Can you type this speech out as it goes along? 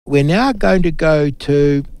we're now going to go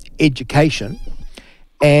to education,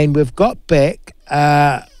 and we've got back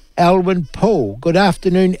Alwyn Poole. Good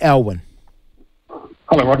afternoon, Alwyn.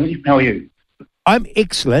 Hello, Rodney. How are you? I'm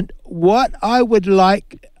excellent. What I would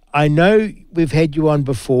like, I know we've had you on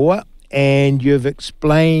before, and you've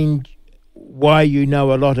explained why you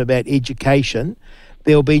know a lot about education.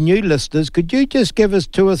 There'll be new listeners. Could you just give us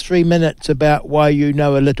 2 or 3 minutes about why you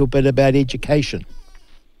know a little bit about education?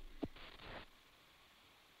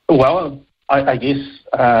 Well, I guess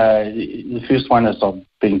the first one is I've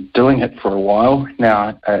been doing it for a while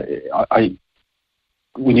now.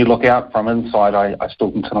 When you look out from inside, I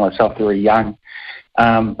still consider myself very young,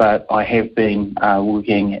 but I have been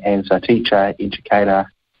working as a teacher,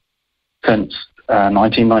 educator since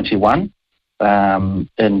 1991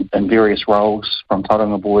 in various roles, from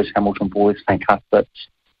Tauranga Boys, Hamilton Boys, St Cuthberts,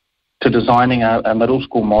 to designing a middle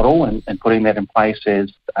school model and putting that in place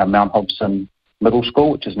as Mount Hobson Middle School,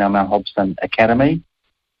 which is now Mount Hobson Academy,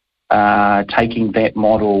 taking that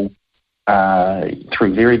model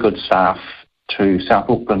through very good staff to South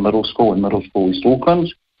Auckland Middle School and Middle School East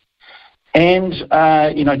Auckland, and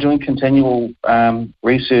doing continual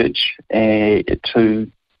research and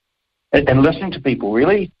listening to people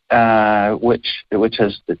really, which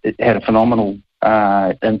has had a phenomenal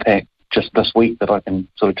impact just this week that I can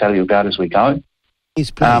sort of tell you about as we go. Yes,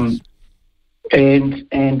 please.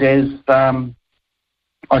 And as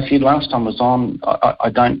I said last time I was on, I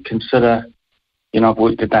don't consider, I've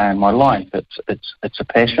worked a day in my life. It's a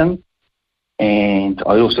passion, and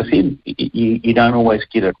I also said you don't always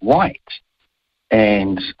get it right,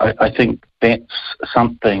 and I think that's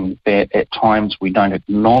something that at times we don't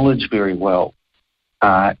acknowledge very well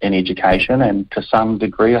in education, and to some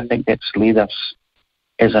degree I think that's led us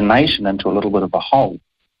as a nation into a little bit of a hole.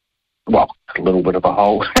 Well, a little bit of a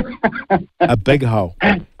hole. A big hole.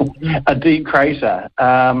 A deep crater.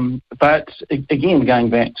 But again, going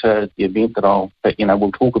back to the event that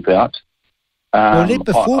we'll talk about.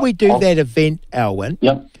 Before we do that event, Alwyn,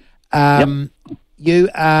 yep. You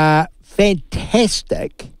are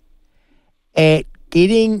fantastic at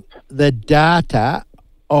getting the data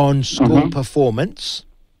on school performance.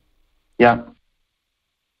 Yeah.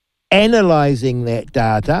 Analysing that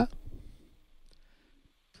data,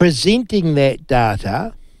 presenting that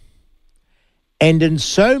data, and in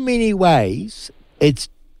so many ways it's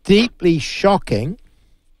deeply shocking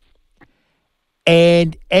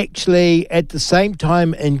and actually at the same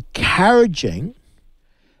time encouraging,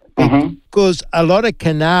 because a lot of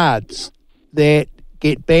canards that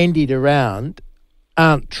get bandied around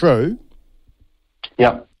aren't true.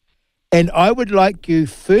 Yeah. And I would like you,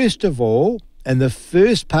 first of all, in the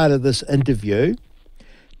first part of this interview,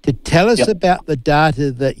 to tell us about the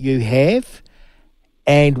data that you have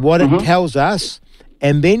and what it tells us,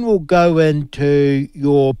 and then we'll go into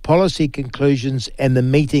your policy conclusions and the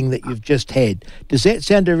meeting that you've just had. Does that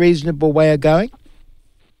sound a reasonable way of going?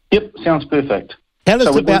 Yep, sounds perfect. Tell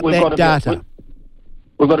us about that data.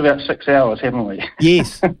 We've got about 6 hours, haven't we?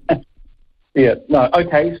 Yes. Yeah. No.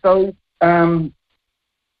 Okay. So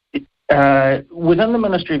within the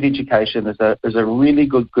Ministry of Education, there's a really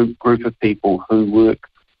good group of people who work.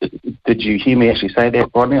 Did you hear me actually say that,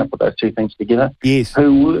 Rodney? I put those two things together. Yes.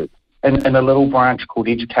 Who work in a little branch called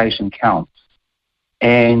Education Counts,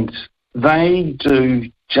 and they do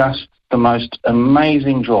just the most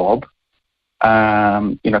amazing job.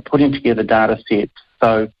 Putting together data sets.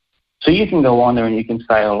 So you can go on there and you can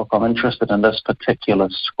say, oh, look, I'm interested in this particular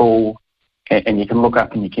school, and you can look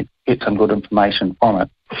up and you can get some good information from it.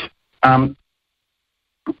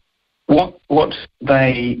 What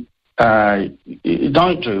they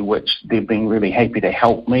don't do, which they've been really happy to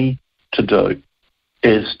help me to do,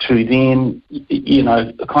 is to then,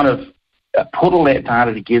 kind of put all that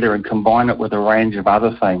data together and combine it with a range of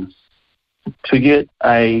other things to get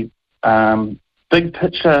a big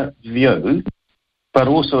picture view, but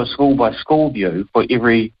also a school-by-school view for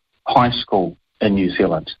every high school in New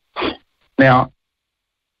Zealand. Now,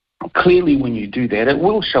 clearly when you do that, it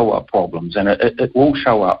will show up problems, and it will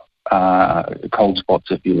show up cold spots,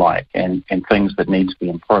 if you like, and things that need to be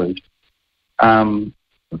improved.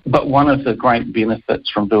 But one of the great benefits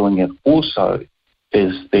from doing it also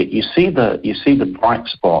is that you see the bright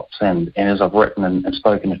spots, and as I've written and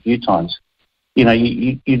spoken a few times,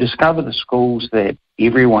 you discover the schools that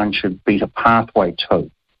everyone should beat a pathway to.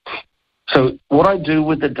 So what I do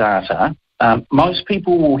with the data, most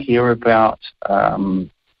people will hear about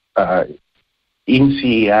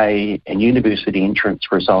NCEA and university entrance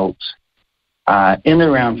results in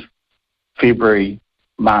around February,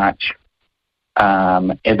 March,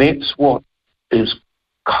 and that's what is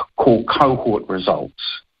called cohort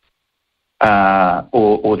results.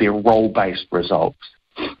 or their role-based results.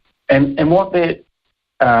 And what that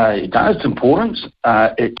does, it's important,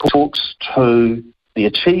 it talks to the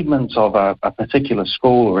achievements of a particular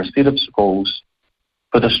school or a set of schools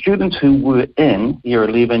for the students who were in Year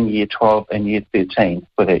 11, Year 12 and Year 13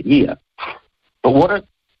 for that year. But what it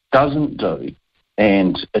doesn't do,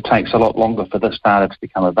 and it takes a lot longer for this data to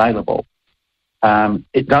become available,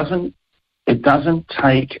 it doesn't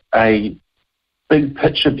take a big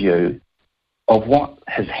picture view of what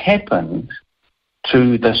has happened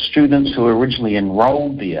to the students who originally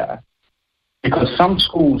enrolled there, because some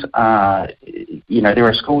schools are, there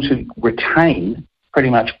are schools who retain pretty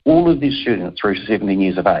much all of their students through to 17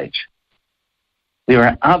 years of age. There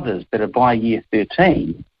are others that are by Year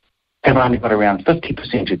 13 have only got around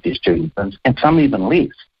 50% of their students, and some even less.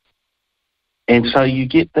 And so you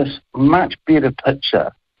get this much better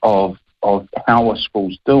picture of how a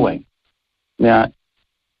school's doing. Now,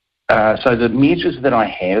 so the measures that I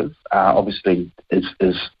have, obviously, is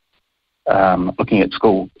looking at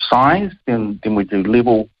school size. Then we do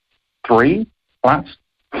level 3 plus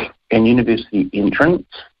and university entrance.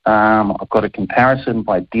 I've got a comparison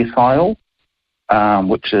by decile,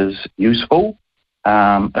 which is useful.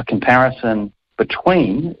 A comparison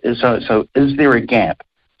between, so is there a gap?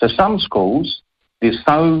 So some schools, they're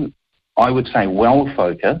so, I would say,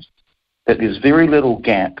 well-focused that there's very little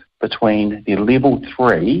gap between their level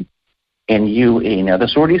 3 and UE. Now,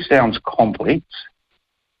 this already sounds complex.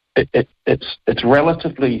 It's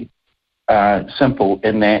relatively simple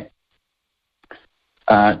in that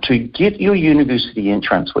to get your university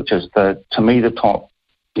entrance, which is to me the top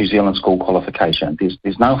New Zealand school qualification,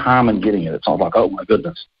 there's no harm in getting it. It's not like, oh my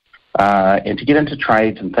goodness. And to get into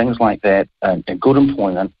trades and things like that, and good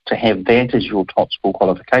employment, to have that as your top school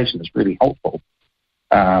qualification is really helpful,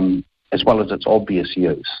 as well as its obvious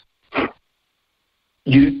use.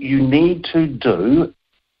 You need to do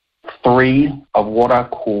 3 of what are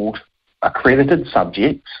called accredited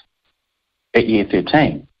subjects at Year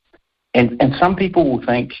 13. And some people will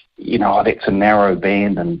think, that's a narrow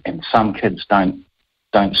band and some kids don't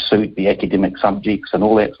suit the academic subjects and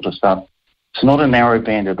all that sort of stuff. It's not a narrow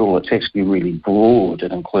band at all. It's actually really broad.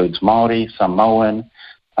 It includes Māori, Samoan,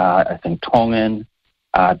 I think Tongan,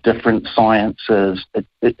 different sciences.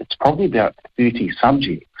 It's probably about 30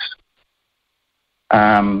 subjects.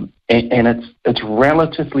 And it's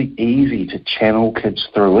relatively easy to channel kids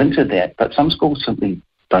through into that, but some schools simply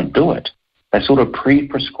don't do it. They sort of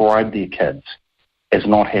pre-prescribe their kids as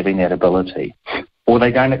not having that ability, or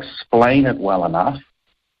they don't explain it well enough,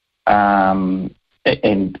 and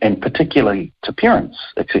particularly to parents,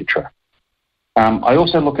 etc. I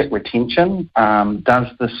also look at retention. Does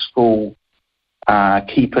the school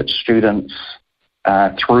keep its students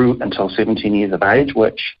through until 17 years of age,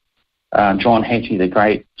 which John Hattie, the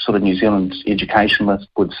great sort of New Zealand educationalist,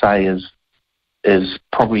 would say is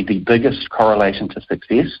probably the biggest correlation to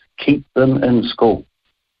success. Keep them in school.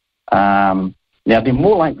 Now, they're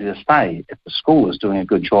more likely to stay if the school is doing a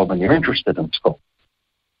good job and they're interested in school.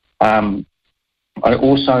 I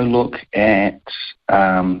also look at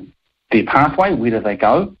their pathway. Where do they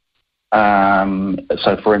go?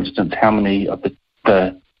 So, for instance, how many of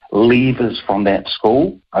the leavers from that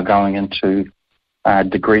school are going into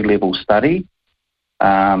degree level study?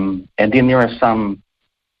 And then there are some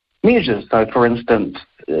measures. So, for instance,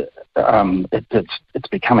 it's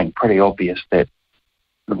becoming pretty obvious that,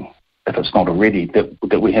 if it's not already,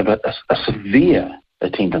 that we have a severe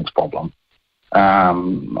attendance problem.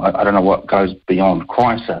 I don't know what goes beyond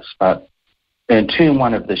crisis, but in Term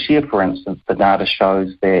 1 of this year, for instance, the data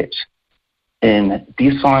shows that in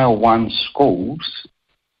Decile 1 schools,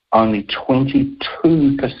 only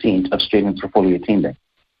 22% of students are fully attending.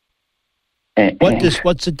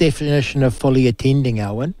 What's the definition of fully attending,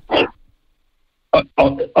 Alwyn?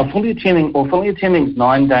 Fully attending is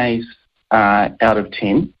 9 days out of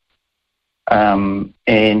 10. And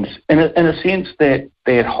in a sense that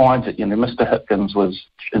hides it. Mr. Hipkins was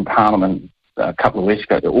in Parliament a couple of weeks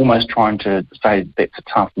ago, they're almost trying to say that's a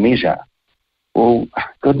tough measure. Well,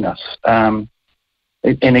 goodness. And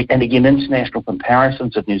again, international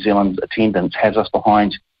comparisons of New Zealand's attendance has us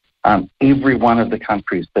behind every one of the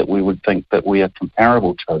countries that we would think that we are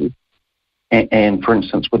comparable to. And for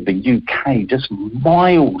instance, with the UK, just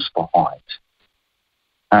miles behind.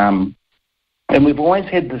 And we've always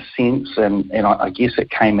had this sense, and I guess it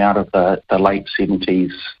came out of the late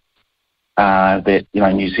 70s, that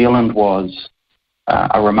New Zealand was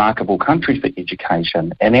a remarkable country for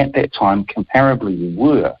education, and at that time, comparably, we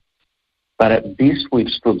were. But at best, we've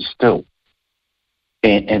stood still.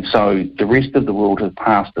 And so the rest of the world has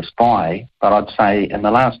passed us by, but I'd say in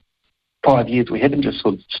the last 5 years, we haven't just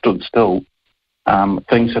stood still,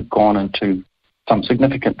 things have gone into some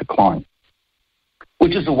significant decline,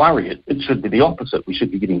 which is a worry. It should be the opposite. We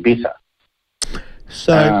should be getting better.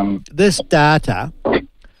 So this data,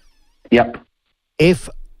 yep. If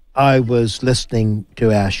I was listening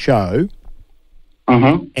to our show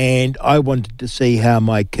and I wanted to see how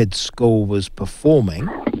my kid's school was performing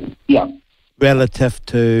relative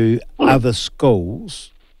to other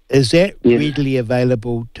schools, is that readily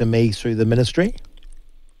available to me through the ministry?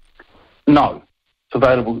 No,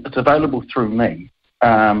 it's available through me.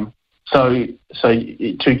 So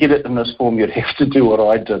to get it in this form, you'd have to do what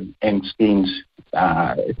I did and spend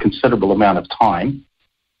a considerable amount of time.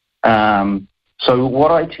 So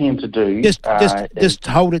what I tend to do... Just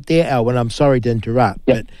hold it there, Alwyn. I'm sorry to interrupt.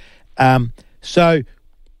 Yep. But,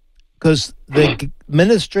 because the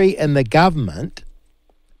ministry and the government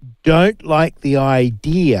don't like the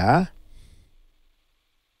idea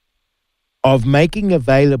of making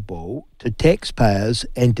available to taxpayers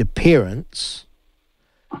and to parents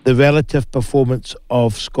the relative performance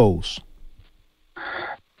of schools.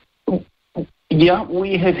 Yeah,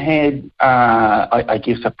 we have had, I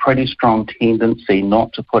guess, a pretty strong tendency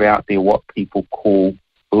not to put out there what people call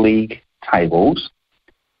league tables.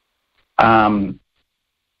 And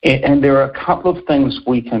there are a couple of things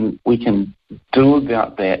we can do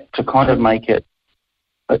about that to kind of make it,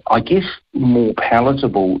 I guess, more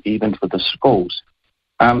palatable even for the schools.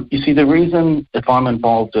 You see, the reason, if I'm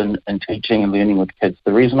involved in teaching and learning with kids,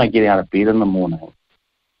 the reason I get out of bed in the morning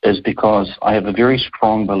is because I have a very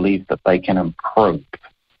strong belief that they can improve,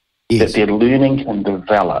 that their learning can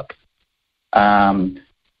develop.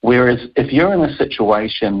 Whereas if you're in a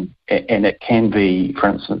situation, and it can be, for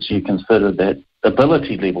instance, you consider that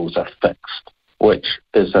ability levels are fixed, which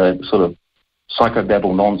is a sort of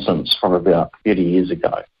psychobabble nonsense from about 30 years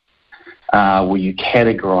ago, where you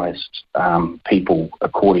categorised people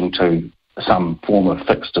according to some form of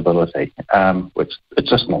fixed ability, which it's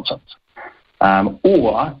just nonsense.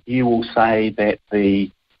 Or you will say that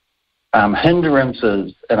the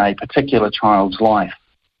hindrances in a particular child's life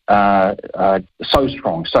are so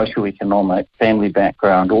strong, socioeconomic, family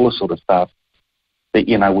background, all this sort of stuff, that,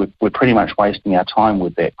 we're pretty much wasting our time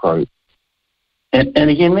with that group. And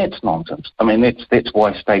again, that's nonsense. I mean, that's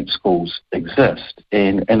why state schools exist.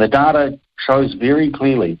 And the data shows very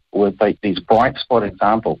clearly with these bright spot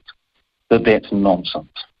examples that that's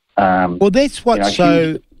nonsense. Well, that's what,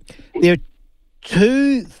 there are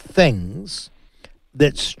two things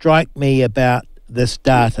that strike me about this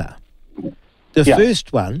data. The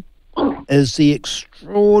first one is the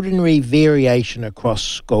extraordinary variation across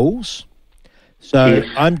schools. So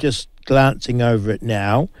I'm just glancing over it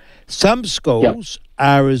now. Some schools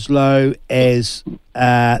are as low as,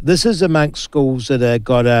 this is amongst schools that have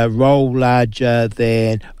got a roll larger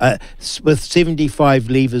than, with 75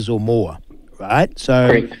 leavers or more, right?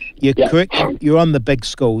 So you're correct, you're on the big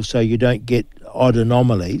schools, so you don't get odd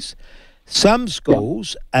anomalies. Some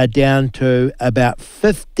schools are down to about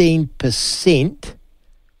 15%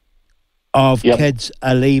 of kids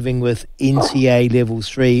are leaving with NCA level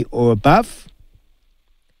 3 or above.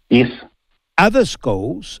 Yes. Other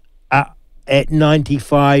schools are at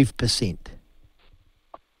 95%.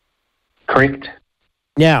 Correct.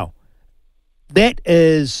 Now, that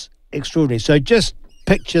is extraordinary. So just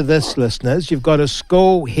picture this, listeners. You've got a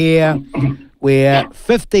school here where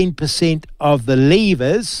 15% of the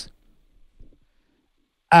leavers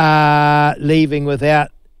are leaving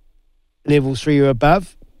without level 3 or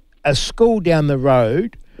above. A school down the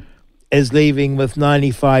road is leaving with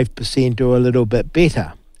 95% or a little bit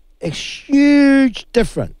better. A huge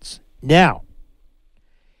difference. Now,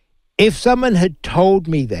 if someone had told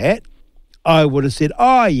me that, I would have said,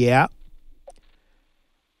 oh, yeah,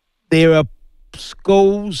 there are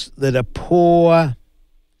schools that are poor,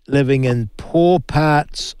 living in poor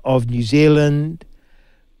parts of New Zealand,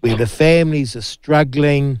 where the families are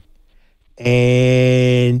struggling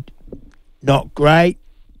and not great.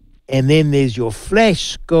 And then there's your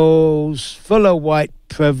flash schools full of white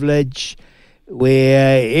privilege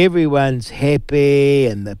where everyone's happy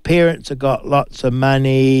and the parents have got lots of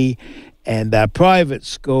money and they're private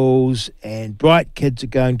schools and bright kids are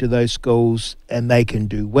going to those schools and they can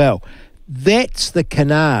do well. That's the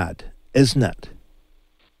canard, isn't it?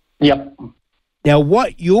 Yep. Now,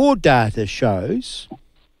 what your data shows,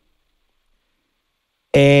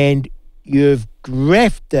 and you've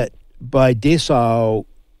graphed it by decile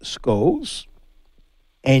schools,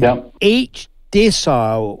 and each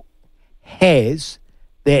decile has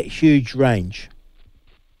that huge range.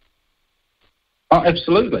 Oh,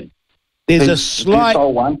 absolutely. There's a slight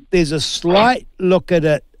look at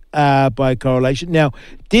it by correlation. Now,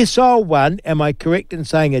 Decile 1, am I correct in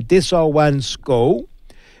saying a Decile 1 school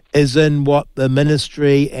is in what the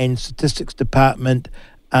Ministry and Statistics Department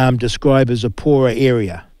describe as a poorer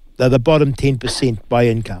area? They're the bottom 10% by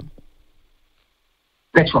income.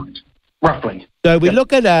 That's right, roughly. So we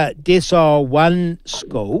look at Decile 1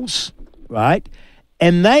 schools, right,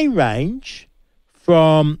 and they range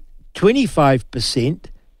from 25%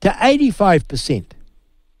 to 85%.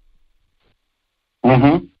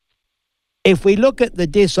 Mm-hmm. If we look at the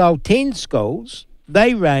Decile 10 schools,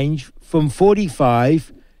 they range from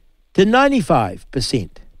 45 to 95%.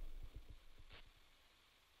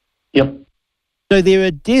 Yep. So there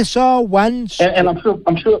are Decile 1 schools. And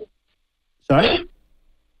I'm sure. Sorry?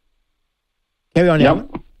 Carry on, Alwyn.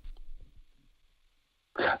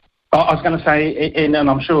 I was going to say, and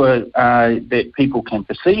I'm sure that people can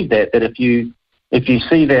perceive that if you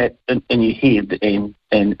see that in your head,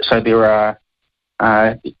 and so there are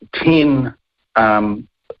 10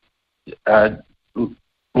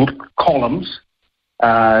 columns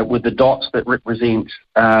with the dots that represent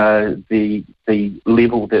the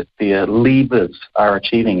level that their levers are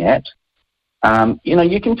achieving at.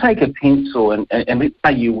 You can take a pencil and let's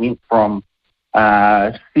say you went from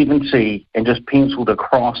 70 and just penciled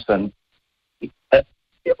across, and you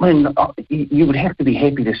would have to be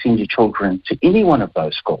happy to send your children to any one of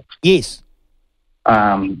those schools. Yes.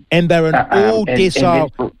 And they're in all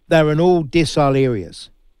decile. They're in all decile areas.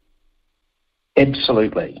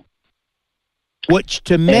 Absolutely. Which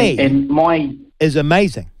to me is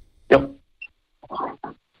amazing. Yep.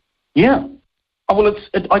 Yeah. Oh, well,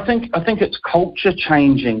 I think it's culture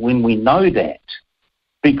changing when we know that,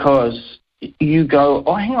 because you go,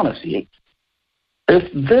 oh, hang on a sec.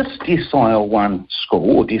 If this Decile 1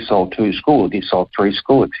 school, or Decile 2 school, or Decile 3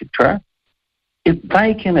 school, etc., if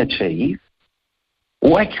they can achieve,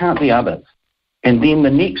 why can't the others? And then the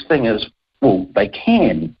next thing is, well, they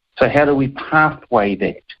can. So how do we pathway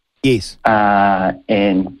that? Yes.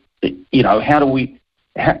 And how do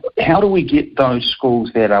we get those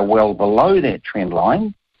schools that are well below that trend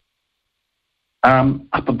line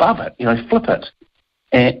up above it? Flip it.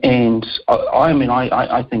 And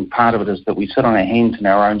I think part of it is that we sit on our hands in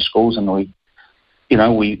our own schools, and we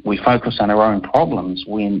focus on our own problems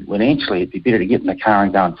when actually it'd be better to get in the car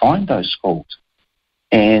and go and find those schools,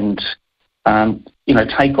 and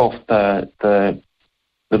take off the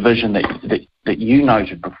vision that you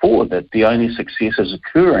noted before, that the only success is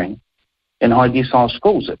occurring in high decile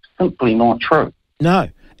schools. It's simply not true. No,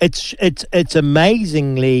 it's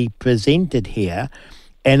amazingly presented here.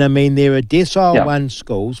 And I mean, there are Decile 1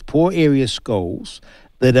 schools, poor area schools,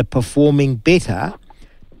 that are performing better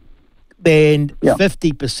than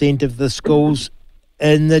 50% of the schools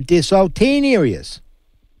in the Decile 10 areas.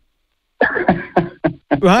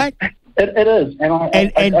 Right? It is. And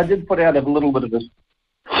I did put out a little bit of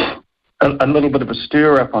a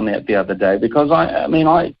stir up on that the other day, because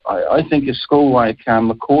I think a school like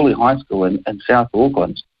Macaulay High School in South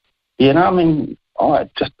Auckland, I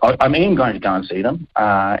am going to go and see them,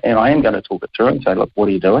 and I am going to talk it through and say, look, what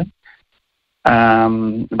are you doing?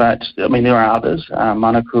 But there are others.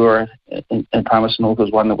 Manakura in Palmerston North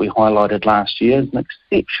was one that we highlighted last year. It's an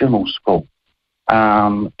exceptional school,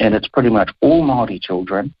 and it's pretty much all Māori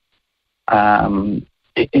children. And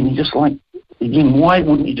you're just like, again, why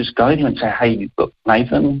wouldn't you just go there and say, hey, look,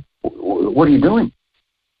 Nathan, what are you doing?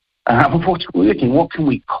 What's working? What can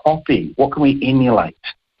we copy? What can we emulate?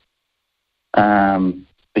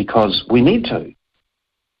 Because we need to.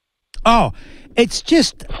 Oh, it's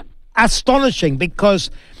just astonishing, because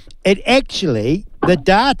it actually, the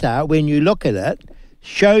data, when you look at it,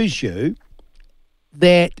 shows you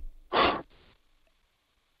that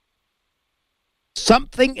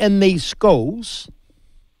something in these schools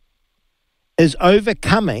is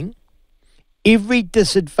overcoming every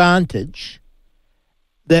disadvantage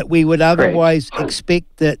that we would otherwise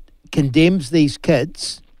expect that condemns these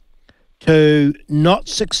kids to not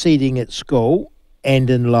succeeding at school and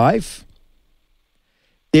in life.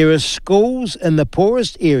 There are schools in the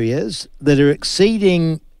poorest areas that are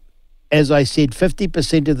exceeding, as I said,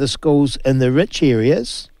 50% of the schools in the rich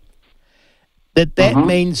areas. That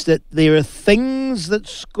means that there are things that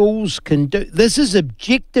schools can do. This is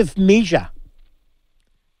objective measure.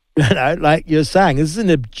 Like you're saying, this is an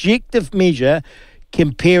objective measure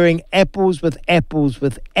comparing apples with apples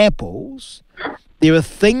with apples. There are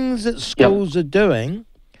things that schools are doing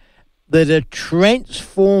that are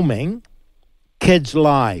transforming kids'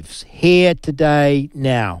 lives here, today,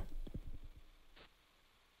 now.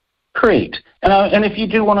 Correct. And if you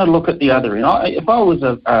do want to look at the other end, if I was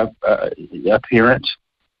a parent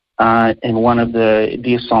in one of the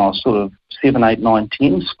decile sort of 7, 8, 9,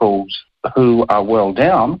 10 schools who are well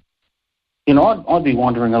down, I'd be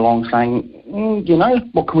wandering along saying,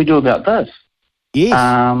 what can we do about this? Yes.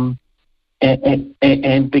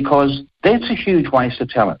 And because that's a huge waste of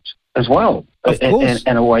talent as well, of course.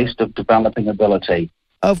 And a waste of developing ability.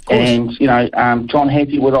 Of course. And, John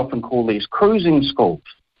Hattie would often call these cruising schools.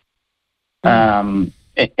 And,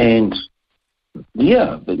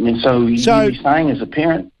 yeah, so you'd be saying as a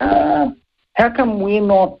parent, how come we're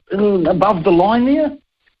not above the line there?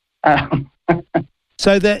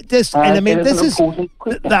 So that this, and I mean, this is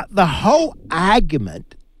the whole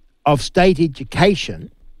argument of state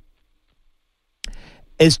education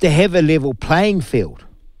is to have a level playing field.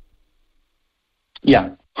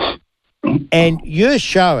 Yeah. And you're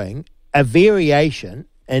showing a variation,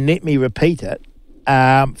 and let me repeat it,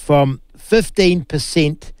 from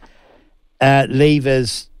 15%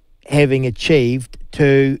 leavers having achieved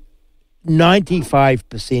to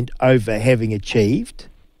 95% over having achieved.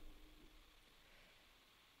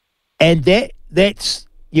 And that's,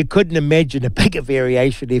 you couldn't imagine a bigger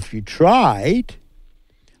variation if you tried,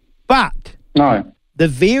 but no, the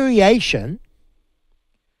variation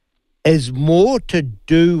is more to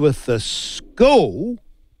do with the school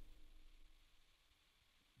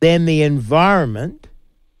than the environment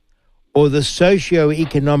or the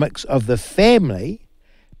socio-economics of the family,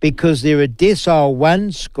 because there are decile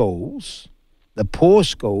 1 schools, the poor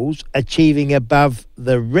schools, achieving above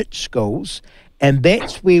the rich schools. And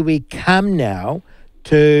that's where we come now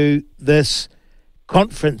to this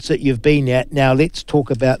conference that you've been at. Now, let's talk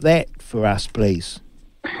about that for us, please.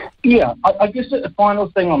 Yeah, I guess the final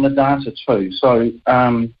thing on the data too. So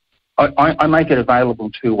I make it available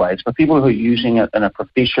 2 ways. For people who are using it in a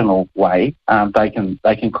professional way, they can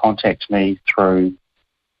contact me through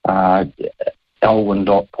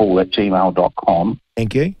alwyn.poole@gmail.com.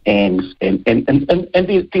 Thank you. And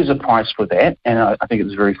there's a price for that, and I think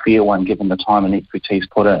it's a very fair one given the time and expertise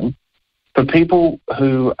put in. For people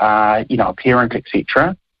who are, a parent,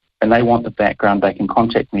 etc., and they want the background, they can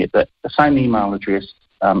contact me at the same email address,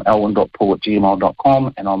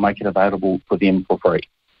 alwyn.poole@gmail.com, and I'll make it available for them for free.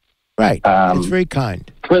 Right, it's very kind.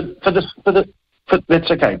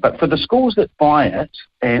 That's okay, but for the schools that buy it,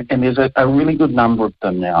 and there's a really good number of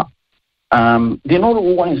them now, they're not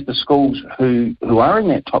always the schools who are in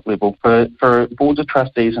that top level. For boards of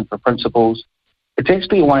trustees and for principals, it's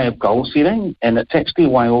actually a way of goal setting, and it's actually a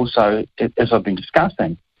way also, as I've been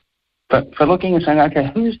discussing, but for looking and saying,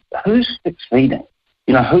 okay, who's succeeding?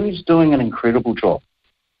 Who's doing an incredible job?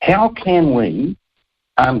 How can we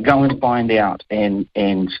go and find out, and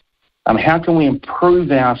how can we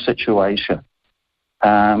improve our situation?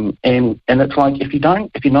 And it's like if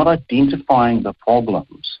you're not identifying the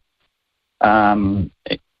problems, and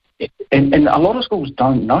a lot of schools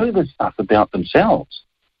don't know this stuff about themselves.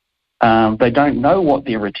 They don't know what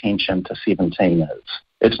their retention to 17 is.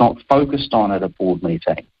 It's not focused on at a board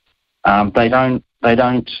meeting. They don't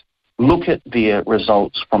look at their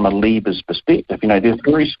results from a leaver's perspective. There's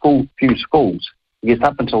very few schools, I guess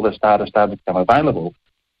up until this data started to become available,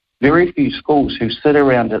 very few schools who sit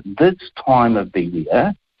around at this time of the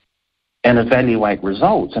year and evaluate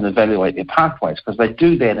results and evaluate their pathways, because they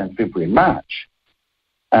do that in February and March.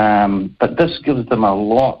 But this gives them a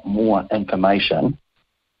lot more information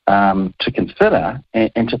to consider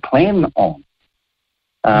and to plan on.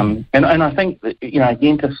 And I think that,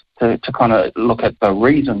 again, to kind of look at the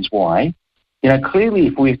reasons why, clearly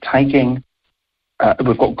if we're taking,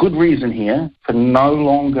 we've got good reason here for no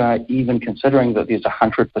longer even considering that there's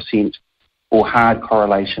 100% or hard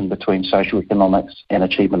correlation between socioeconomics and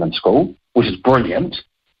achievement in school, which is brilliant.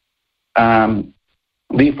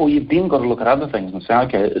 Therefore, you've then got to look at other things and say,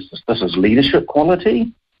 okay, this is leadership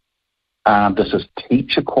quality, this is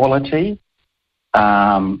teacher quality,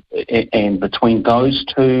 and between those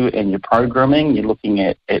two and your programming, you're looking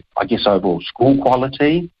at I guess, overall school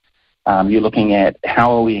quality. You're looking at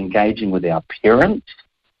how are we engaging with our parents.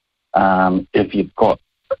 If you've got,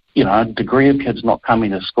 a degree of kids not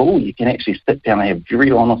coming to school, you can actually sit down and have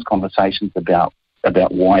very honest conversations about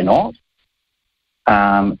why not.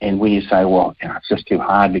 And when you say, well, it's just too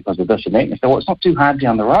hard because of this and that, and you say, well, it's not too hard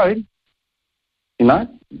down the road.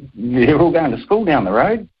 They're all going to school down the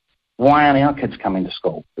road. Why aren't our kids coming to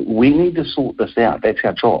school? We need to sort this out. That's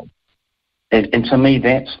our job. And to me,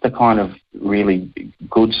 that's the kind of really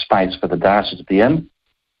good space for the data to be in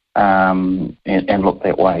and look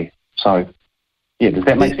that way. So, yeah, does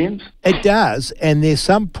that make sense? It does. And there's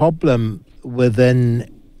some problem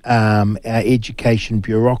within our education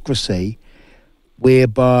bureaucracy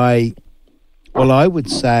whereby, well, I would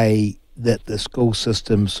say that the school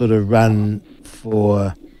system sort of run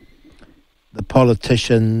for the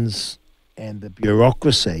politicians and the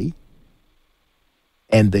bureaucracy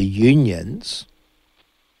and the unions,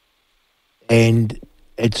 and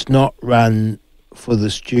it's not run for the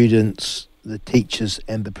students, the teachers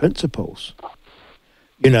and the principals.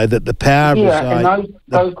 You know, that the power resides...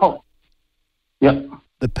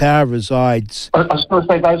 The power resides... I was going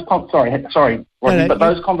to say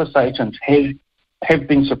those conversations have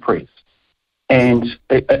been suppressed. And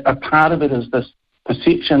a part of it is this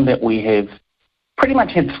perception that we have pretty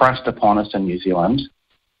much had thrust upon us in New Zealand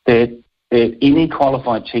that any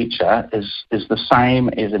qualified teacher is the same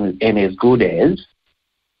as and as good as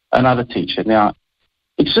another teacher. Now,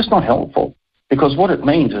 it's just not helpful, because what it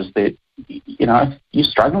means is that, you know, if you're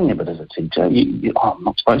struggling a bit as a teacher, I'm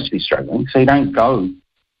not supposed to be struggling, so you don't go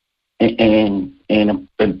and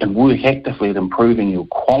work actively at improving your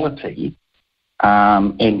quality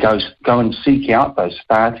and go and seek out those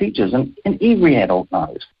star teachers. And every adult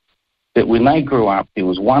knows that when they grew up, there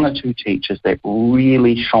was one or two teachers that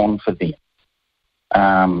really shone for them.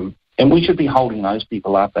 And we should be holding those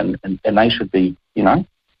people up, and they should be, you know.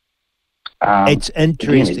 It's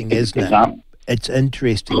interesting, isn't it? It's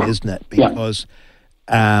interesting, isn't it? Because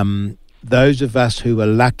those of us who were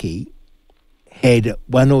lucky had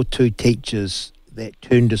one or two teachers that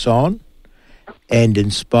turned us on and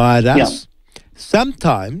inspired us.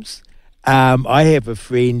 Sometimes I have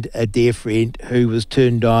a dear friend, who was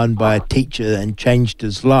turned on by a teacher and changed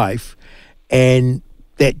his life, and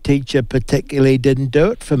that teacher particularly didn't do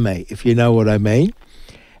it for me, if you know what I mean.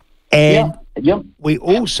 And we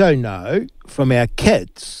also know from our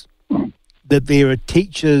kids that there are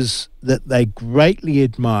teachers that they greatly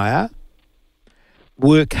admire,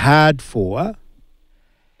 work hard for,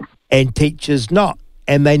 and teachers not.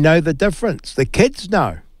 And they know the difference. The kids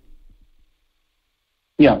know.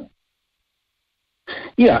 Yeah,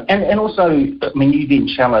 and also, I mean, you then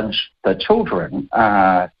challenge the children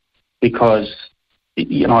because,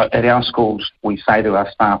 you know, at our schools we say to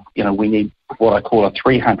our staff, you know, we need what I call a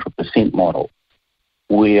 300% model,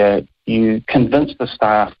 where you convince the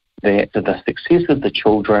staff that the success of the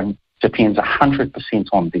children depends 100%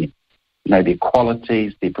 on them, you know, their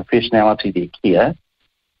qualities, their professionality, their care.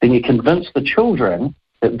 Then you convince the children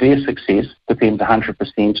that their success depends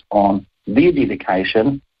 100% on their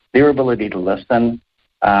dedication, their ability to listen,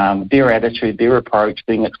 their attitude, their approach,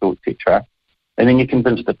 being at school, etc. And then you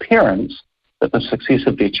convince the parents that the success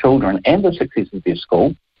of their children and the success of their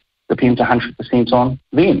school depends 100% on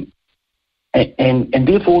them. And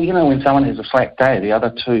therefore, you know, when someone has a slack day, the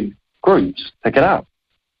other two groups pick it up.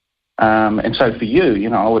 And so for you, you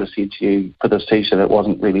know, I would have said to you, for this teacher that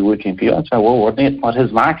wasn't really working for you, I'd say, well, wasn't it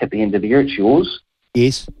his mark at the end of the year? It's yours.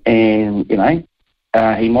 Yes. And, you know,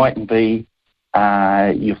 he mightn't be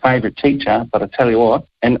your favourite teacher, but I tell you what,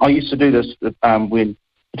 and I used to do this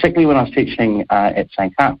particularly when I was teaching at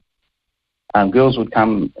St. Cup. Girls would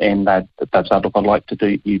come and they'd say, look, I'd like to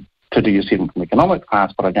do your 7th form economic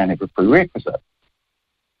class, but I don't have a prerequisite.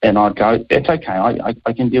 And I'd go, it's okay,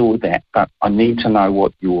 I can deal with that, but I need to know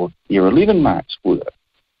what your year 11 marks were,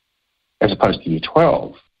 as opposed to year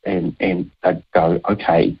 12. And they'd go,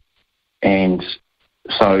 okay. And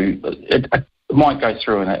so it might go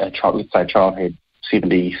through, and a child, let's say a child had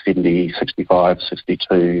 70, 65,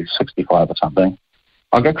 62, 65 or something.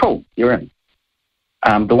 I'd go, cool, you're in.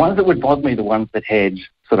 The ones that would bother me, the ones that had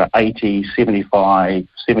sort of 80, 75,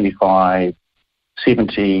 75,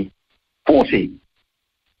 70, 40.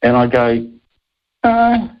 And I go,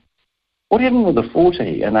 what happened with the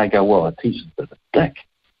 40? And they go, well, a teacher's a bit of a dick.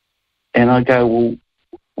 And I go, well,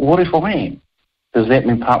 what if I am? Does that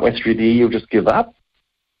mean partway through the year you'll just give up?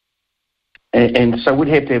 And so we'd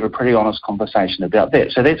have to have a pretty honest conversation about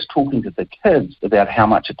that. So that's talking to the kids about how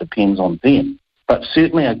much it depends on them. But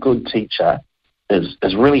certainly a good teacher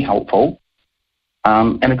is really helpful.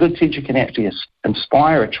 And a good teacher can actually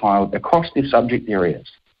inspire a child across their subject areas.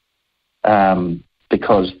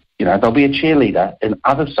 Because, you know, they'll be a cheerleader in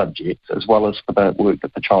other subjects as well as for the work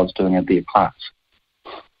that the child's doing in their class.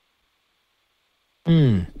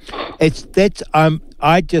 I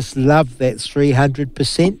just love that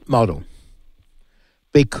 300% model,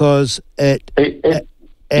 because it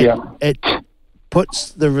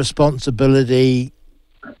puts the responsibility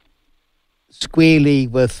squarely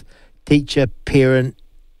with teacher, parent,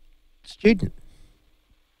 student.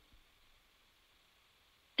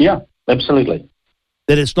 Yeah, absolutely.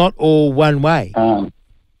 That it's not all one way. No.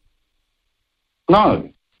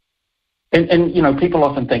 And you know, people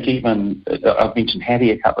often think, even, I've mentioned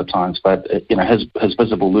Hattie a couple of times, but, you know, his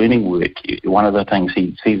visible learning work, one of the things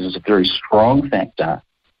he sees as a very strong factor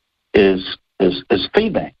is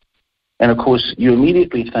feedback. And, of course, you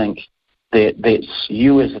immediately think that that's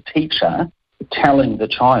you as a teacher telling the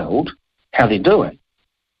child how they're doing.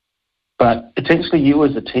 But it's actually you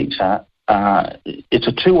as a teacher. It's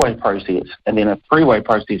a two-way process, and then a three-way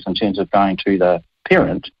process in terms of going to the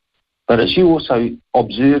parent. But it's you also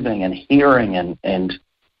observing and hearing, and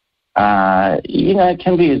it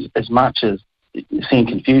can be as much as seeing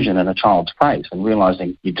confusion in a child's face and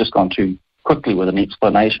realising you've just gone too quickly with an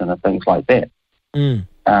explanation and things like that.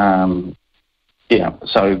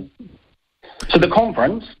 So the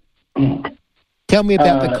conference. Tell me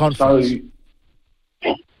about the conference.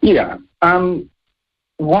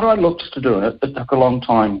 What I looked to do, and it took a long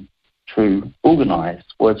time to organise,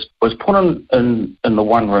 was put in the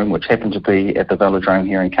one room, which happened to be at the Velodrome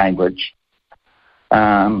here in Cambridge,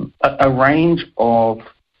 a range of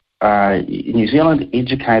New Zealand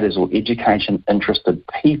educators or education-interested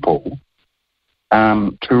people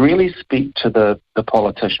to really speak to the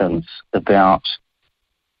politicians about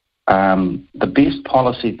the best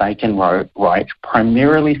policy they can write,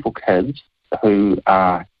 primarily for kids who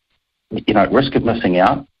are, at risk of missing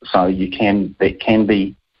out. So there's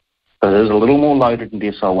a little more loaded in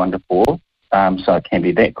DSL 1 to 4, so it can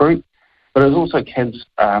be that group. But there's also kids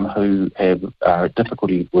who have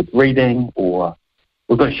difficulty with reading, or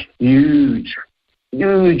we've got a huge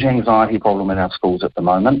anxiety problem in our schools at the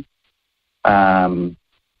moment. And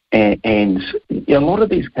a lot of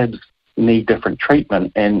these kids need different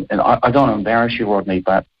treatment. And I don't want to embarrass you, Rodney,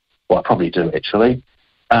 but, well, I probably do, actually.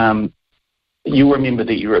 You remember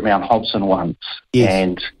that you were at Mount Hobson once, yes.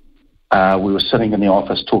 And we were sitting in the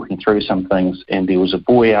office talking through some things, and there was a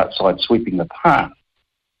boy outside sweeping the path,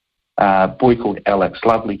 a boy called Alex,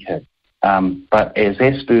 lovely kid, but as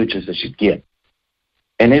Asperger's as you get.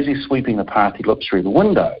 And as he's sweeping the path, he looks through the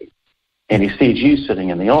window, and he sees you sitting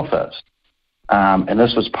in the office. And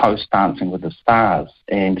this was post Dancing with the Stars,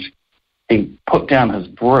 and he put down his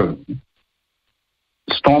broom,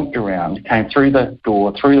 stomped around, came through the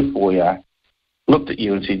door, through the foyer, looked at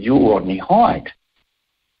you and said, "You're Rodney Hyde."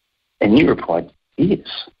 And you replied, yes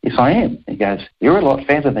I am. He goes, "You're a lot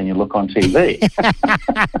fatter than you look on TV."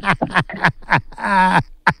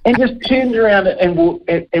 And just turned around and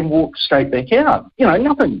walked straight back out.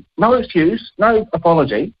 Nothing, no excuse, no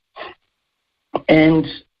apology. And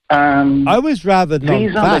I was rather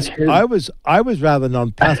nonplussed. I was rather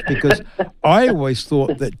nonplussed because I always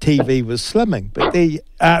thought that TV was slimming, but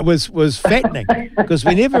was fattening. Because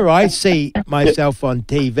whenever I see myself on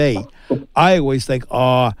TV, I always think,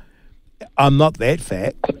 "Oh, I'm not that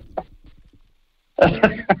fat."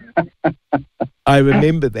 I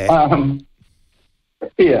remember that.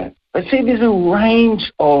 But see, there's a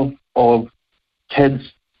range of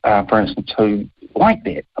kids, for instance, who like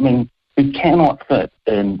that. I mean, who cannot fit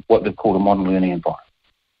in what they've called a modern learning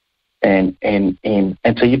environment. And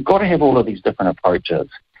so you've got to have all of these different approaches.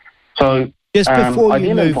 So just before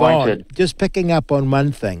you move on, just picking up on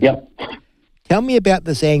one thing. Yep. Tell me about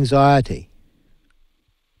this anxiety.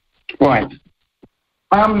 Right.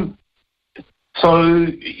 So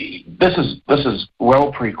this is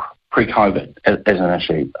well pre-COVID as an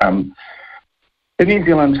issue. In New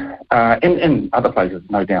Zealand, in other places,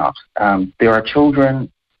 no doubt, there are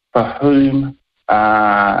children for whom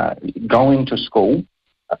going to school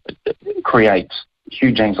creates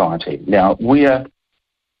huge anxiety. Now, where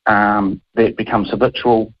that becomes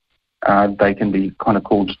habitual, they can be kind of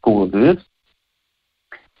called school averse.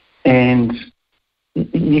 And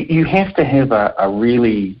you have to have a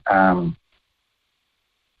really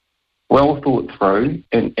well thought through,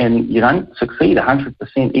 and you don't succeed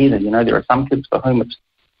 100% either. There are some kids for whom it's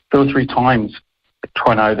 2 or 3 times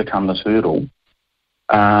trying to overcome this hurdle,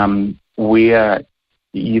 where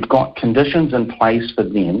you've got conditions in place for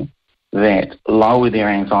them that lower their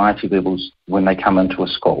anxiety levels when they come into a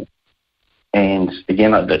school. And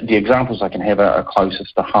again, the examples I can have are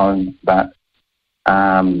closest to home, but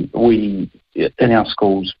we, in our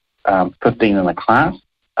schools, 15 in a class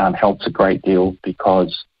helps a great deal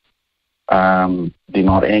because they're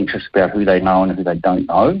not anxious about who they know and who they don't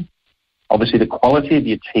know. Obviously, the quality of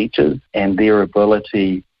your teachers and their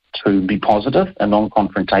ability to be positive and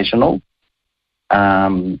non-confrontational,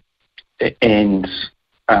 and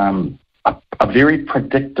a very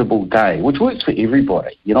predictable day, which works for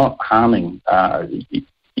everybody. You're not harming, a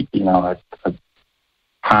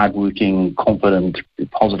hard-working, confident,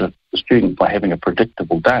 positive student by having a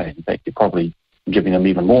predictable day. In fact, you're probably giving them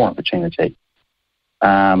even more opportunity.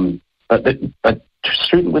 But a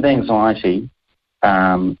student with anxiety,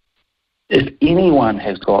 if anyone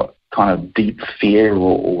has got kind of deep fear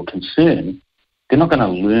or concern, they're not going to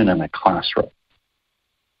learn in a classroom.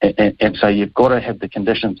 And so you've got to have the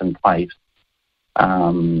conditions in place.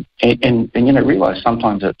 And realise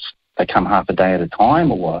sometimes they come half a day at a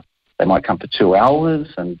time, or They might come for 2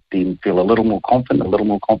 hours and then feel a little more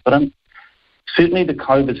confident. Certainly the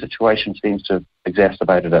COVID situation seems to have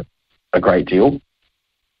exacerbated it a great deal.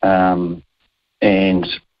 And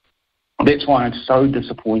that's why I'm so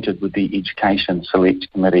disappointed with the Education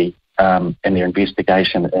Select Committee and their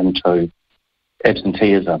investigation into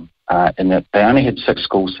absenteeism, in that they only had 6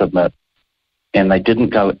 schools submit, and they didn't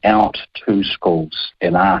go out to schools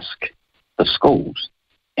and ask the schools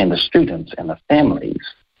and the students and the families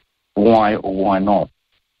why or why not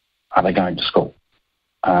are they going to school.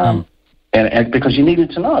 And because you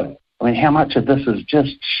needed to know. I mean, how much of this is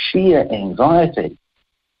just sheer anxiety?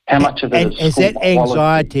 How much of it is that quality?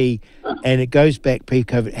 anxiety, and it goes back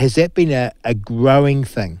pre-COVID, has that been a growing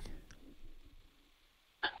thing?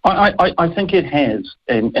 I think it has,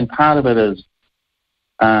 and part of it is,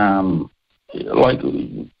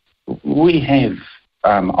 we have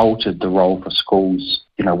altered the role for schools,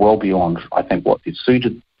 well beyond, I think, what they're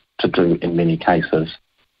suited to do in many cases.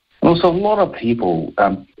 And also a lot of people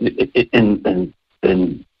in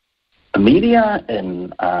the media,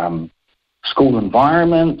 in school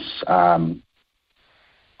environments, kind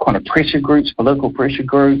of pressure groups, political pressure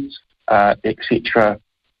groups, etc.,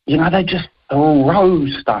 they just throw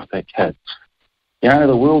stuff at kids.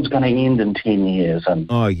 The world's going to end in 10 years, and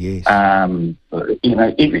oh yes,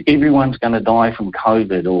 everyone's going to die from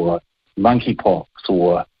COVID or monkeypox,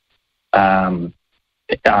 or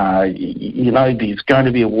there's going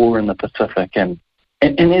to be a war in the Pacific, and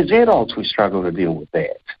as adults we struggle to deal with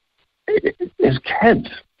that. As kids,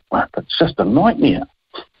 it's just a nightmare.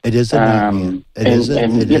 It is a nightmare. It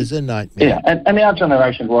is a nightmare. Yeah, and our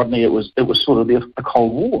generation, Rodney, it was sort of the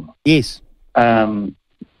Cold War. Yes.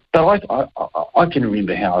 But I can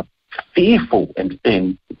remember how fearful and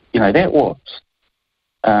that was.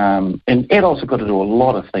 And adults have got to do a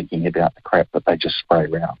lot of thinking about the crap that they just spray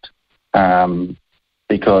around,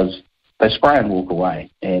 because they spray and walk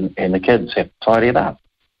away, and the kids have to tidy it up.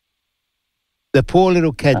 The poor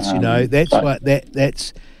little kids, that's what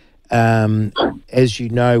that's. As you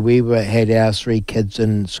know, we had our 3 kids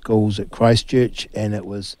in schools at Christchurch, and it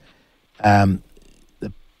was the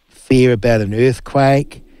fear about an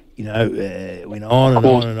earthquake. It went on and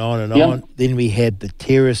on and on and on. Then we had the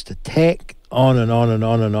terrorist attack, on and on and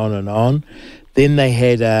on and on and on. Then they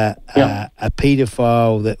had a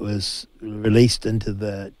paedophile that was released into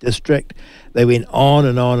the district. They went on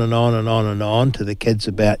and on and on and on and on to the kids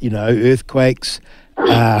about, earthquakes,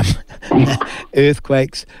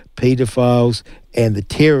 paedophiles, and the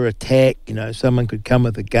terror attack. Someone could come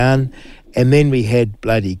with a gun. And then we had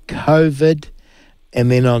bloody COVID. And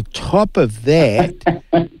then on top of that,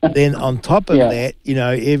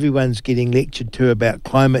 everyone's getting lectured to about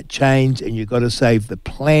climate change, and you've got to save the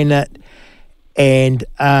planet. And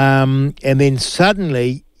then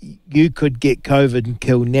suddenly you could get COVID and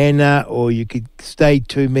kill Nana, or you could stay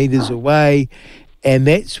 2 meters away. And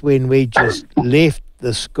that's when we just left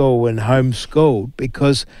the school and homeschooled,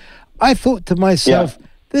 because I thought to myself,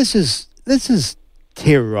 this is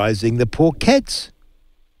terrorizing the poor kids.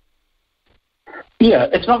 Yeah,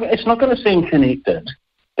 it's not going to seem connected,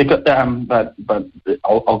 because, but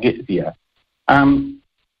I'll get there.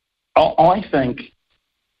 I think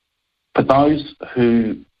for those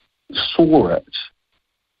who saw it,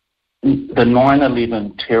 the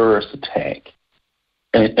 9/11 terrorist attack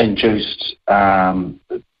induced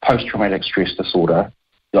post-traumatic stress disorder,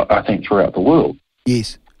 I think, throughout the world.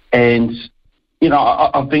 Yes. And,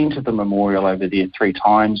 I've been to the memorial over there 3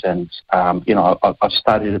 times, and, I've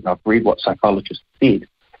studied it and I've read what psychologists said.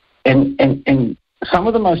 And some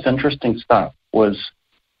of the most interesting stuff was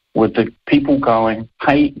with the people going,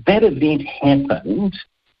 hey, that event happened,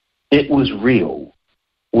 it was real.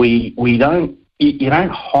 You don't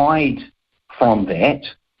hide from that,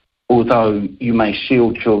 although you may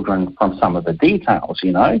shield children from some of the details,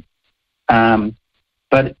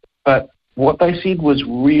 But what they said was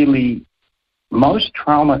really most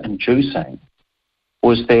trauma-inducing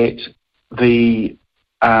was that the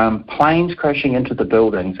planes crashing into the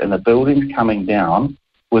buildings and the buildings coming down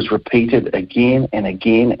was repeated again and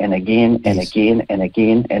again and again and again and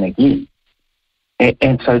again and again.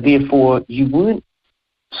 And so therefore you weren't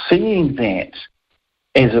seeing that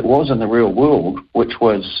as it was in the real world, which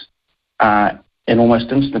was an almost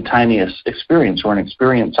instantaneous experience, or an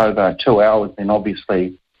experience over 2 hours, then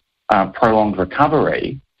obviously prolonged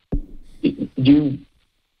recovery. You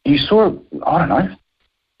saw it, I don't know,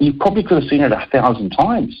 you probably could have seen it 1,000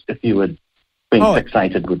 times if you had been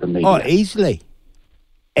fixated with the media. Oh, easily.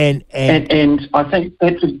 And I think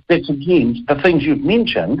that's again, the things you've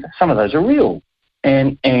mentioned, some of those are real.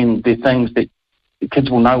 And they're things that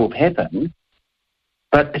kids will know have happened.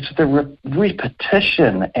 But it's the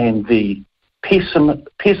repetition and the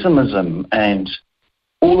pessimism and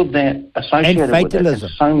all of that associated and with it. fatalism.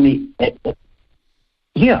 And so many...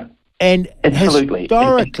 Yeah, and absolutely.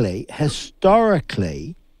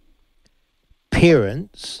 Historically,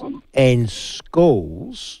 parents and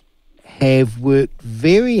schools have worked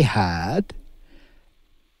very hard,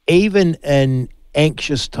 even in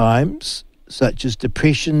anxious times such as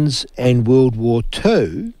depressions and World War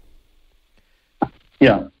II,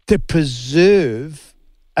 to preserve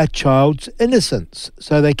a child's innocence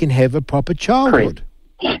so they can have a proper childhood.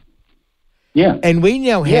 Correct. Yeah. And we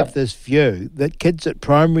now have this view that kids at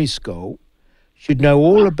primary school should know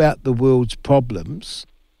all about the world's problems,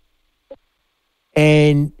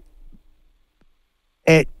 and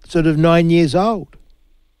at sort of 9 years old.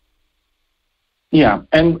 Yeah,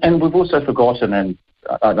 and we've also forgotten, and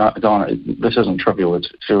this isn't trivial,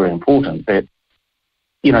 it's very important, that,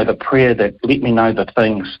 you know, the prayer that let me know the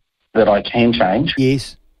things that I can change.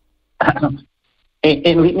 Yes.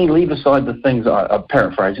 And let me leave aside the things, I'm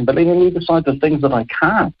paraphrasing, but let me leave aside the things that I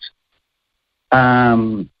can't.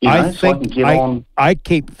 I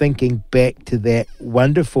keep thinking back to that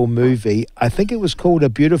wonderful movie. I think it was called A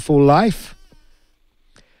Beautiful Life,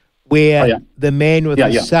 where the man with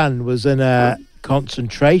his son was in a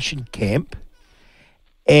concentration camp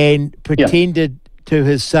and pretended to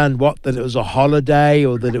his son that it was a holiday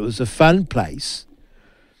or that it was a fun place.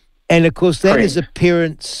 And of course, that is a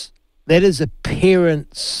parent's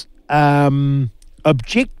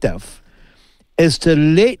objective, is to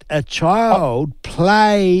let a child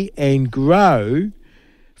play and grow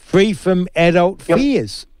free from adult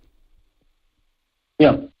fears.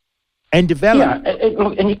 Yeah. And develop. Yeah,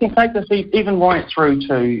 look, and you can take this even right through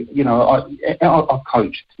to, you know, I've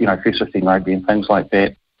coached, you know, first 15 rugby and things like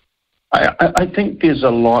that. I think there's a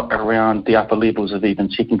lot around the upper levels of even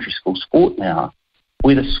secondary school sport now,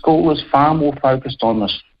 where the school is far more focused on the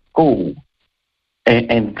school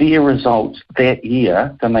and their results that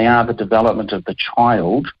year than they are the development of the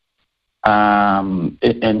child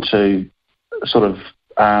into sort of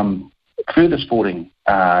further sporting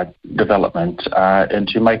development,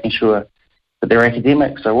 into making sure that their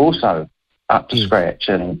academics are also up to scratch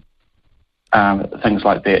and things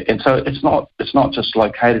like that. And so it's not just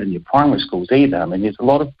located in your primary schools either. I mean, there's a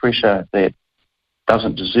lot of pressure that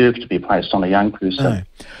doesn't deserve to be placed on a young person. No.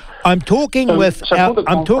 I'm talking with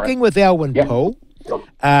Alwyn Poole.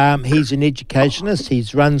 He's an educationist.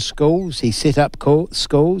 He's run schools. He's set up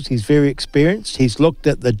schools. He's very experienced. He's looked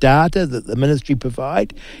at the data that the ministry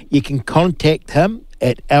provide. You can contact him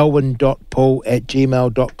at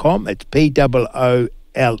alwyn.poole@gmail.com. It's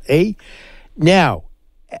Poole. Now,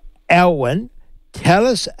 Alwyn, tell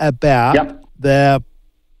us about the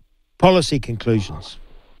policy conclusions.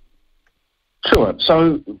 Sure.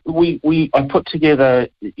 So I put together,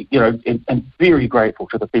 you know, and very grateful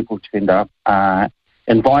to the people who turned up,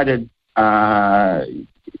 invited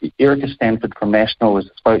Erica Stanford from National as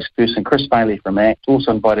a spokesperson, Chris Bailey from ACT,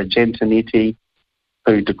 also invited Jan Tanetti,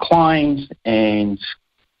 who declined, and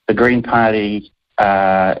the Green Party,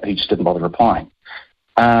 who just didn't bother replying.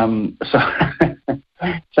 So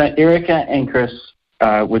Erica and Chris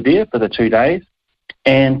were there for the 2 days.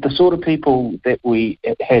 And the sort of people that we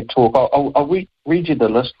had talk, I'll read you the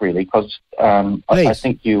list really, because I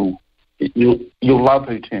think you'll love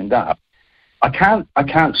who turned up. I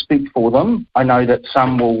can't speak for them. I know that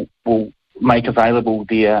some will make available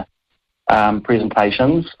their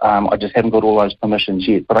presentations. I just haven't got all those permissions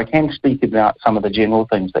yet, but I can speak about some of the general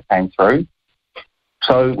things that came through.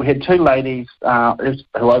 So we had two ladies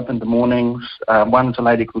who opened the mornings. One's a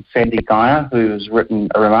lady called Sandy Geyer, who has written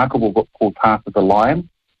a remarkable book called Path of the Lion.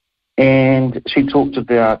 And she talked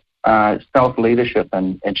about self-leadership,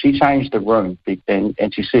 and she changed the room,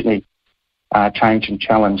 and she certainly changed and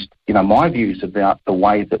challenged, you know, my views about the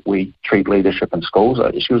way that we treat leadership in schools.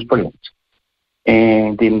 She was brilliant.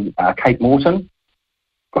 And then Kate Morton,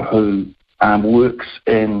 who works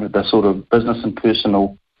in the sort of business and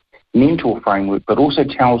personal mentor framework, but also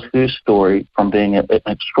tells her story from being an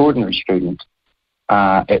extraordinary student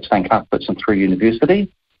at St Cuthbert's and through university,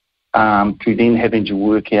 to then having to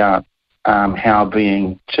work out how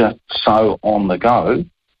being just so on the go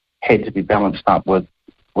had to be balanced up with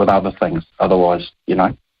other things. Otherwise, you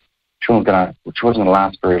know, she wasn't going to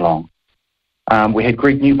last very long. We had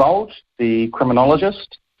Greg Newbold, the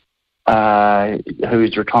criminologist,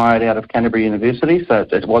 who's retired out of Canterbury University, so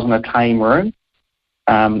it wasn't a tame room.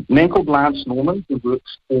 Man called Lance Norman, who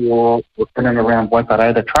works for in and around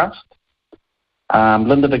Waipareta Trust.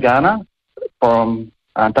 Linda Degana from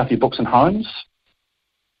Duffy Books and Homes.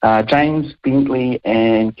 James Bentley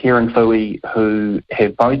and Kieran Fooey, who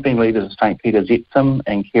have both been leaders of St. Peter's Epsom,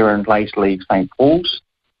 and Kieran lately St. Paul's,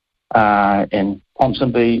 and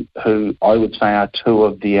Ponsonby, who I would say are two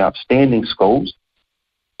of the outstanding schools.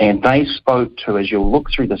 And they spoke to, as you'll look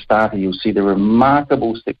through the data, you'll see the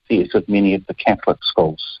remarkable success of many of the Catholic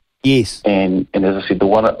schools. Yes. And as I said, the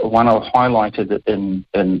one I've highlighted in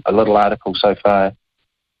a little article so far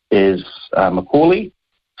is Macaulay.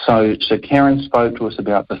 So Karen spoke to us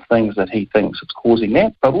about the things that he thinks is causing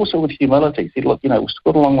that, but also with humility. He said, look, we've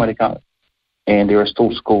still got a long way to go, and there are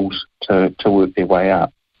still schools to work their way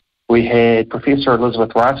up. We had Professor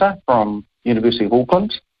Elizabeth Rata from University of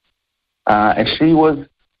Auckland, and she was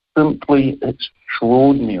simply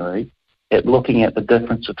extraordinary at looking at the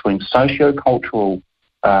difference between socio-cultural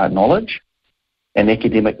knowledge and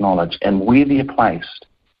academic knowledge and where they're placed,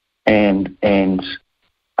 and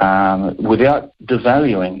without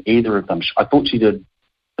devaluing either of them. I thought she did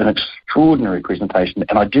an extraordinary presentation,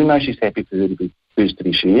 and I do know she's happy for hers to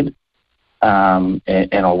be shared, and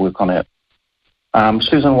I'll work on it.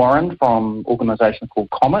 Susan Warren from an organisation called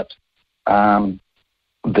Comet,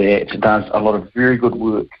 that does a lot of very good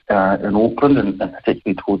work in Auckland and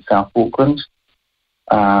particularly towards South Auckland.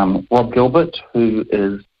 Rob Gilbert, who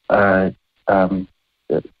is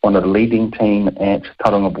one of the leading team at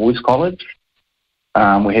Tauranga Boys College.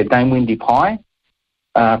 We had Dame Wendy Pye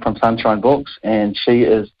from Sunshine Books, and she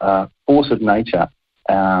is a force of nature.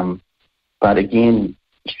 But again,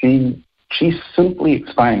 she simply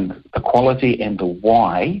explained the quality and the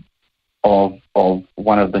why of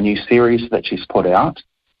one of the new series that she's put out,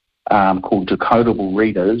 called Decodable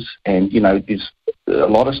Readers. And, there's a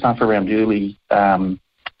lot of stuff around early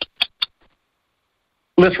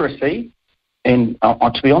literacy. And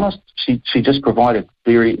to be honest, she just provided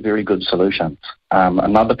very, very good solutions.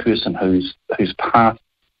 Another person whose path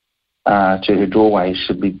to her doorway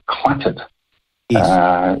should be cluttered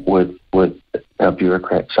with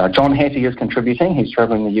bureaucrats. John Hattie is contributing. He's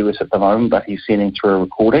travelling the US at the moment, but he's sending through a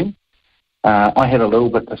recording. I had a little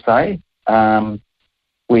bit to say.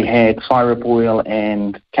 We had Syra Boyle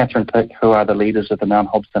and Catherine Pick, who are the leaders of the Mount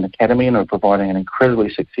Hobson Academy and are providing an incredibly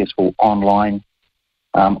successful online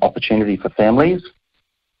opportunity for families.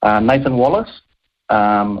 Nathan Wallace,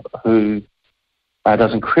 who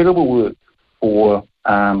does incredible work for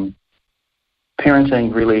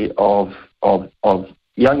parenting really of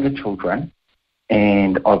younger children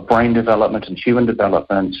and of brain development and human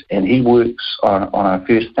development, and he works on our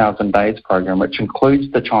First 1,000 Days program, which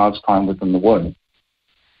includes the child's time within the womb.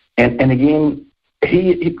 And again,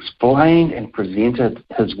 he explained and presented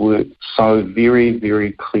his work so very,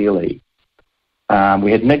 very clearly.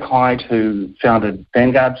 We had Nick Hyde, who founded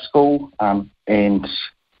Vanguard School, and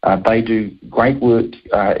they do great work,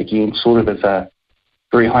 again, sort of as a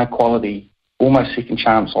very high-quality, almost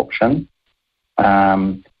second-chance option.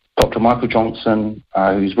 Dr. Michael Johnson,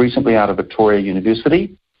 who's recently out of Victoria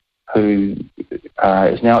University, who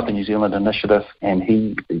is now at the New Zealand Initiative, and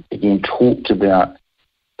he, again, talked about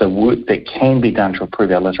the work that can be done to improve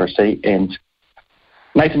our literacy. And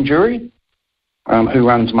Nathan Jury, who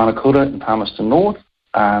runs Manakura in Palmerston North,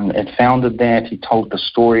 and founded that. He told the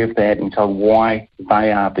story of that and told why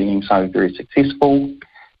they are being so very successful.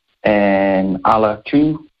 And Ala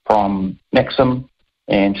Chu from Maxim,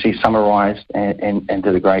 and she summarised and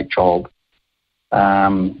did a great job.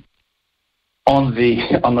 On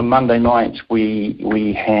the Monday night,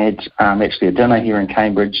 we had actually a dinner here in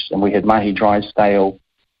Cambridge, and we had Mahi Drysdale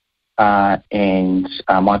and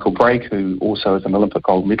Michael Brake, who also is an Olympic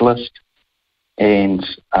gold medalist. And,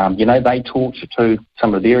 they talked to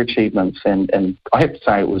some of their achievements, and I have to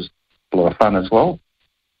say it was a lot of fun as well.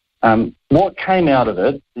 What came out of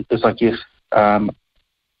it is, I guess,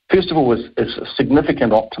 first of all, is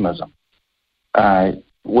significant optimism,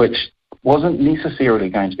 which wasn't necessarily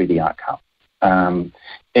going to be the outcome.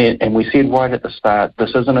 And we said right at the start,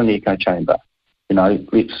 this isn't an echo chamber.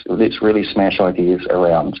 Let's really smash ideas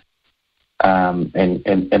around. And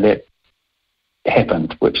that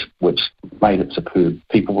happened, which made it superb.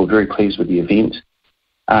 People were very pleased with the event.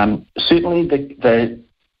 Certainly,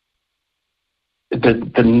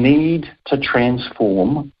 the need to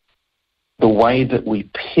transform the way that we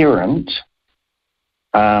parent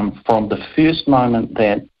from the first moment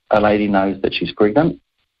that a lady knows that she's pregnant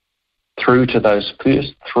through to those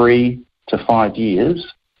first 3 to 5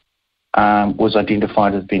 years was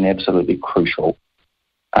identified as being absolutely crucial.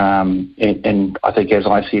 And I think, as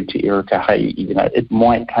I said to Erica, hey, it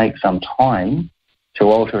might take some time to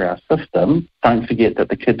alter our system. Don't forget that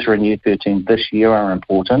the kids who are in Year 13 this year are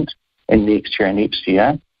important, and next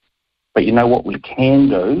year. But what we can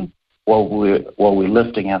do while we're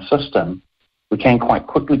lifting our system we can quite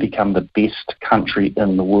quickly become the best country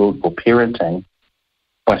in the world for parenting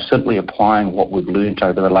by simply applying what we've learned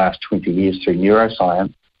over the last 20 years through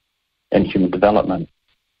neuroscience and human development.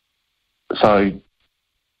 So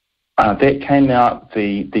that came out,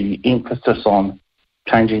 the emphasis on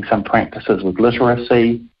changing some practices with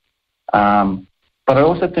literacy, but I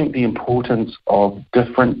also think the importance of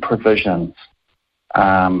different provisions,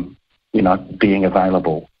 being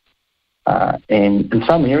available. And in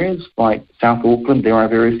some areas, like South Auckland, there are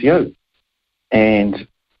very few. And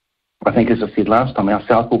I think, as I said last time, our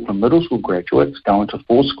South Auckland middle school graduates go into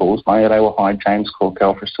 4 schools, Maiarewa High, James Cook,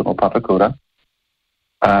 Alfriston or Papakura,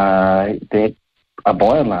 that are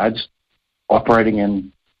by and large operating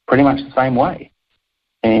in pretty much the same way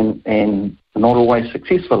and not always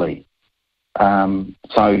successfully.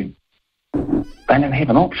 So they don't have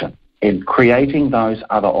an option. And creating those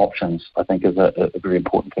other options, I think, is a very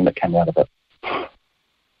important thing that came out of it.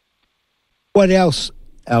 What else,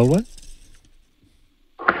 Alwyn?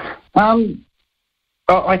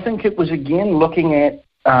 I think it was, again, looking at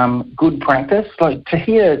good practice. Like, to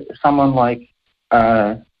hear someone like,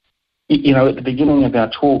 at the beginning of our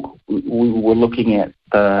talk, we were looking at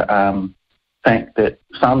the fact that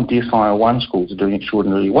some decile 1 schools are doing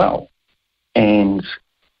extraordinarily well. And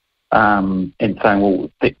saying, well,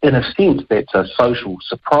 in a sense, that's a social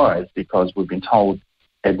surprise because we've been told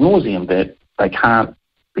ad nauseum that they can't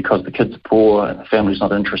because the kids are poor and the family's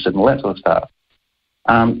not interested in all that sort of stuff.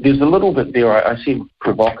 There's a little bit there, I see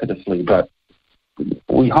provocatively, but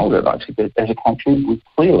we hold it, I see that as a country, we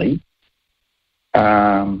clearly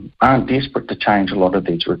aren't desperate to change a lot of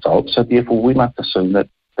these results, so therefore we must assume that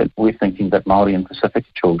we're thinking that Māori and Pacific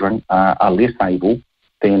children are less able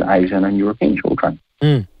than Asian and European children.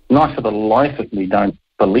 Mm. I, for the life of me, don't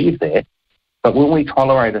believe that. But when we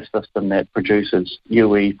tolerate a system that produces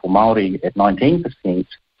UE for Māori at 19%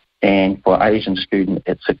 and for Asian students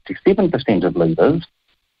at 67% of leavers,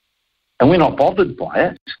 and we're not bothered by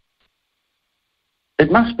it,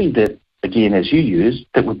 it must be that, again, as you use,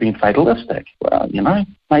 that we've been fatalistic. Well,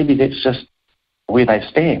 maybe that's just where they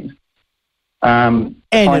stand. And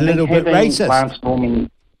a little bit racist.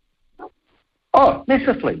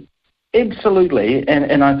 Massively. Absolutely,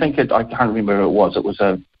 and I think I can't remember who it was. It was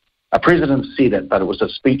a president said it, but it was a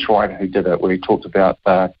speechwriter who did it, where he talked about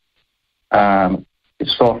the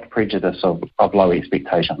soft prejudice of low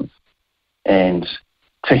expectations. And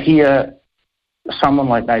to hear someone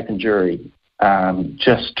like Nathan Jury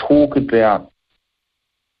just talk about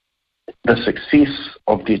the success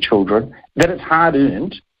of their children, that it's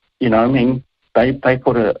hard-earned, they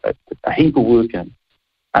put a heap of work in.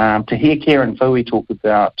 To hear Karen Fui talk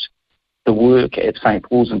about the work at St.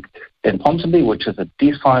 Paul's in Ponsonby, which is a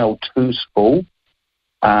decile 2 school,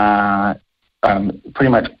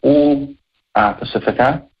 pretty much all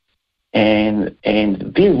Pacifica, and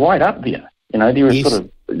they're right up there. They're yes, sort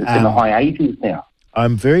of in the high 80s now.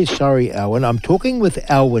 I'm very sorry, Alwyn. I'm talking with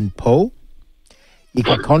Alwyn Poole. You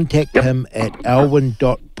can contact him at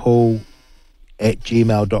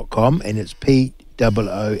alwyn.poole@gmail.com, and it's Poole.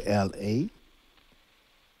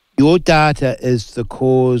 Your data is the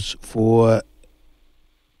cause for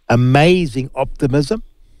amazing optimism.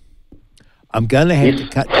 I'm going to have to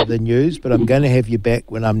cut to the news, but I'm going to have you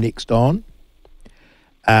back when I'm next on,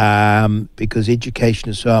 because education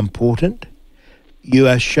is so important. You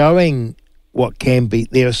are showing what can be.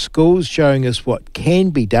 There are schools showing us what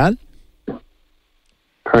can be done.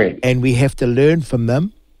 Correct. And we have to learn from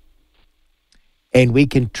them, and we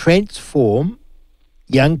can transform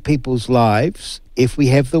young people's lives if we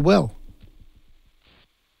have the will.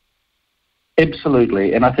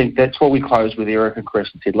 Absolutely, and I think that's why we closed with Eric and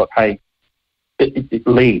Chris and said, look, hey,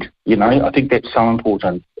 lead, I think that's so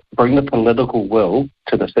important. Bring the political will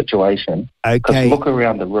to the situation. Okay. Look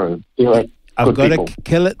around the room. I've got to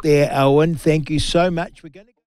kill it there, Alwyn. Thank you so much. We're going to